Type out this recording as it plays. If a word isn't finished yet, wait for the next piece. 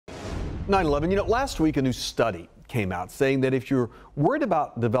9/11, last week a new study came out saying that if you're worried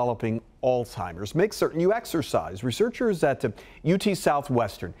about developing Alzheimer's, make certain you exercise. Researchers at UT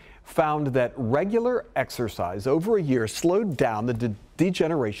Southwestern found that regular exercise over a year slowed down the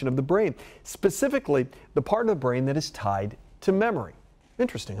degeneration of the brain, specifically the part of the brain that is tied to memory.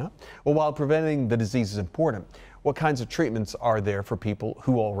 Interesting, huh? Well, while preventing the disease is important, what kinds of treatments are there for people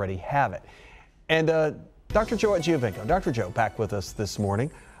who already have it? And Dr. Joette Giovinco, Dr. Joe, back with us this morning.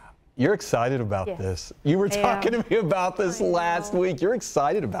 You're excited about this. You were talking to me about this last week. You're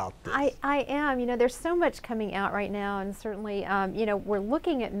excited about this. I am. There's so much coming out right now, and certainly, we're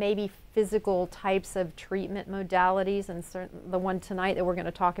looking at maybe physical types of treatment modalities, and the one tonight that we're going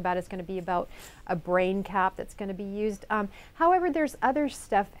to talk about is going to be about a brain cap that's going to be used. However, there's other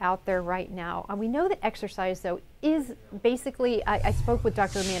stuff out there right now. We know that exercise, though, is basically, I spoke with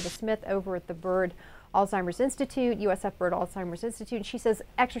Dr. Amanda Smith over at the Bird Alzheimer's Institute, USF Bird Alzheimer's Institute, and she says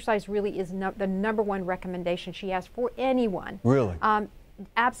exercise really is the #1 recommendation she has for anyone. Really?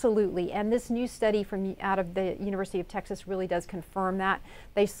 Absolutely, and this new study from out of the University of Texas really does confirm that.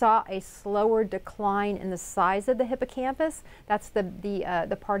 They saw a slower decline in the size of the hippocampus. That's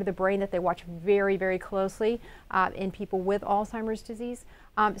the part of the brain that they watch very, very closely in people with Alzheimer's disease.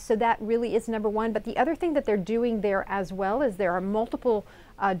 So that really is #1. But the other thing that they're doing there as well is there are multiple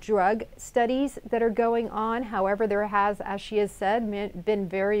drug studies that are going on. However, there has, as she has said,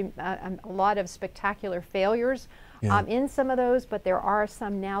 been a lot of spectacular failures in some of those, but there are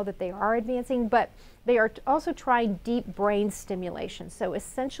some now that they are advancing. But they are also trying deep brain stimulation, so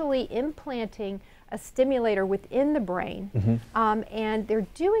essentially implanting a stimulator within the brain, and they're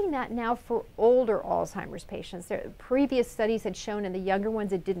doing that now for older Alzheimer's patients. Previous studies had shown in the younger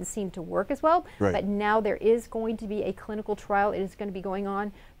ones it didn't seem to work as well, but now there is going to be a clinical trial. It is going to be going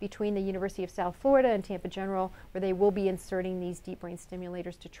on between the University of South Florida and Tampa General, where they will be inserting these deep brain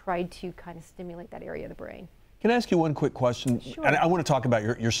stimulators to try to kind of stimulate that area of the brain. Can I ask you one quick question? Sure. And I want to talk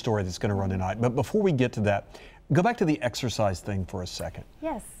about your story that's going to run tonight. But before we get to that, go back to the exercise thing for a second.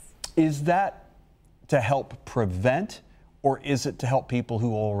 Yes. Is that to help prevent, or is it to help people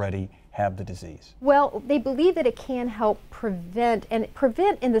who already have the disease? Well, they believe that it can help prevent, and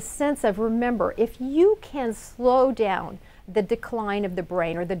prevent in the sense of, remember, if you can slow down the decline of the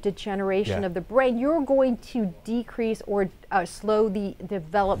brain or the degeneration of the brain, you're going to decrease or slow the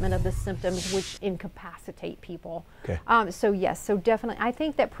development of the symptoms which incapacitate people. So yes, so definitely, I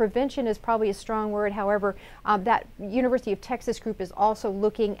think that prevention is probably a strong word. However, that University of Texas group is also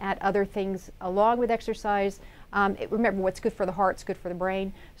looking at other things along with exercise. Remember, what's good for the heart is good for the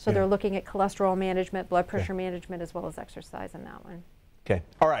brain. So they're looking at cholesterol management, blood pressure management, as well as exercise in that one. Okay.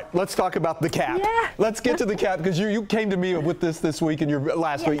 All right. Let's talk about the cap. Let's get to the cap, because you came to me with this week, and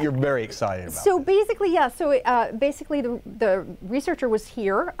last week. You're very excited about So basically, basically the researcher was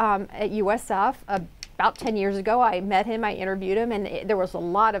here at USF about 10 years ago. I met him, I interviewed him, and there was a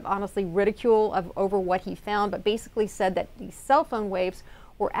lot of, honestly, ridicule over what he found, but basically said that these cell phone waves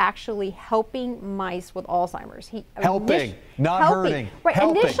were actually helping mice with Alzheimer's. Helping, not hurting. Right.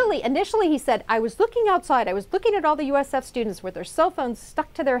 Helping. Initially, he said, I was looking outside. I was looking at all the USF students with their cell phones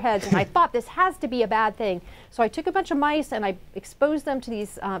stuck to their heads, and I thought this has to be a bad thing. So I took a bunch of mice and I exposed them to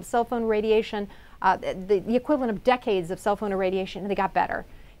these cell phone radiation, the equivalent of decades of cell phone irradiation, and they got better.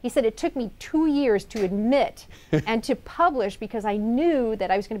 He said it took me 2 years to admit and to publish, because I knew that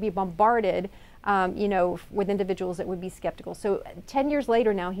I was going to be bombarded with individuals that would be skeptical. So 10 years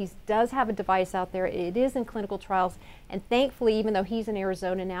later now, he does have a device out there. It is in clinical trials, and thankfully, even though he's in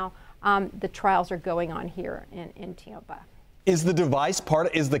Arizona now, the trials are going on here in Tampa. Is the device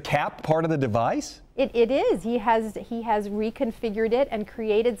is the cap part of the device? It is. He has reconfigured it and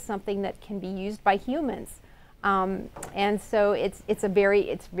created something that can be used by humans. And so it's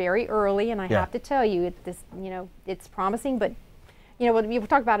very early, and I have to tell you, it's promising, but we'll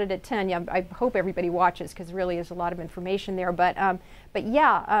talk about it at 10. Yeah, I hope everybody watches, because really there's a lot of information there. But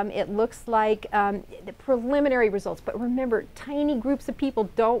yeah, it looks like the preliminary results. But remember, tiny groups of people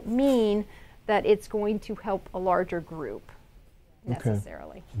don't mean that it's going to help a larger group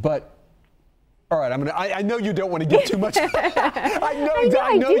necessarily. But all right, I know you don't want to get too much. I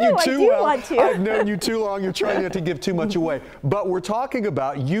know you too well. I've known you too long. You're trying not to give too much away. But we're talking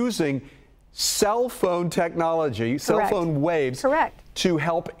about using cell phone technology, cell phone waves, to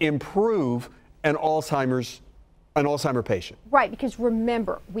help improve an Alzheimer patient. Right, because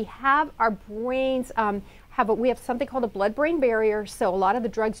remember, we have our brains we have something called a blood-brain barrier, so a lot of the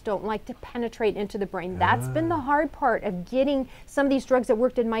drugs don't like to penetrate into the brain. That's been the hard part of getting some of these drugs that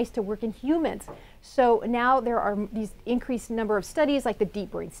worked in mice to work in humans. So now there are these increased number of studies, like the deep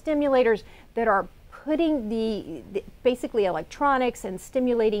brain stimulators, that are putting basically electronics and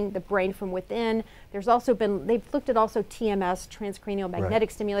stimulating the brain from within. There's also been, they've looked at also TMS, transcranial magnetic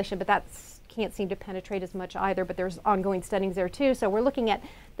stimulation, but that can't seem to penetrate as much either, but there's ongoing studies there too. So we're looking at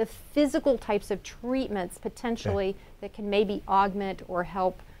the physical types of treatments potentially that can maybe augment or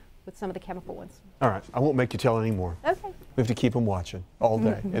help with some of the chemical ones. All right, I won't make you tell any more. Okay. We have to keep them watching all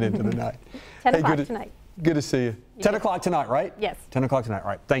day and into the night. 10 o'clock tonight. Good to see you. 10 o'clock tonight, right? Yes. 10 o'clock tonight. All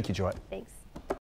right. Thank you, Joette. Thanks.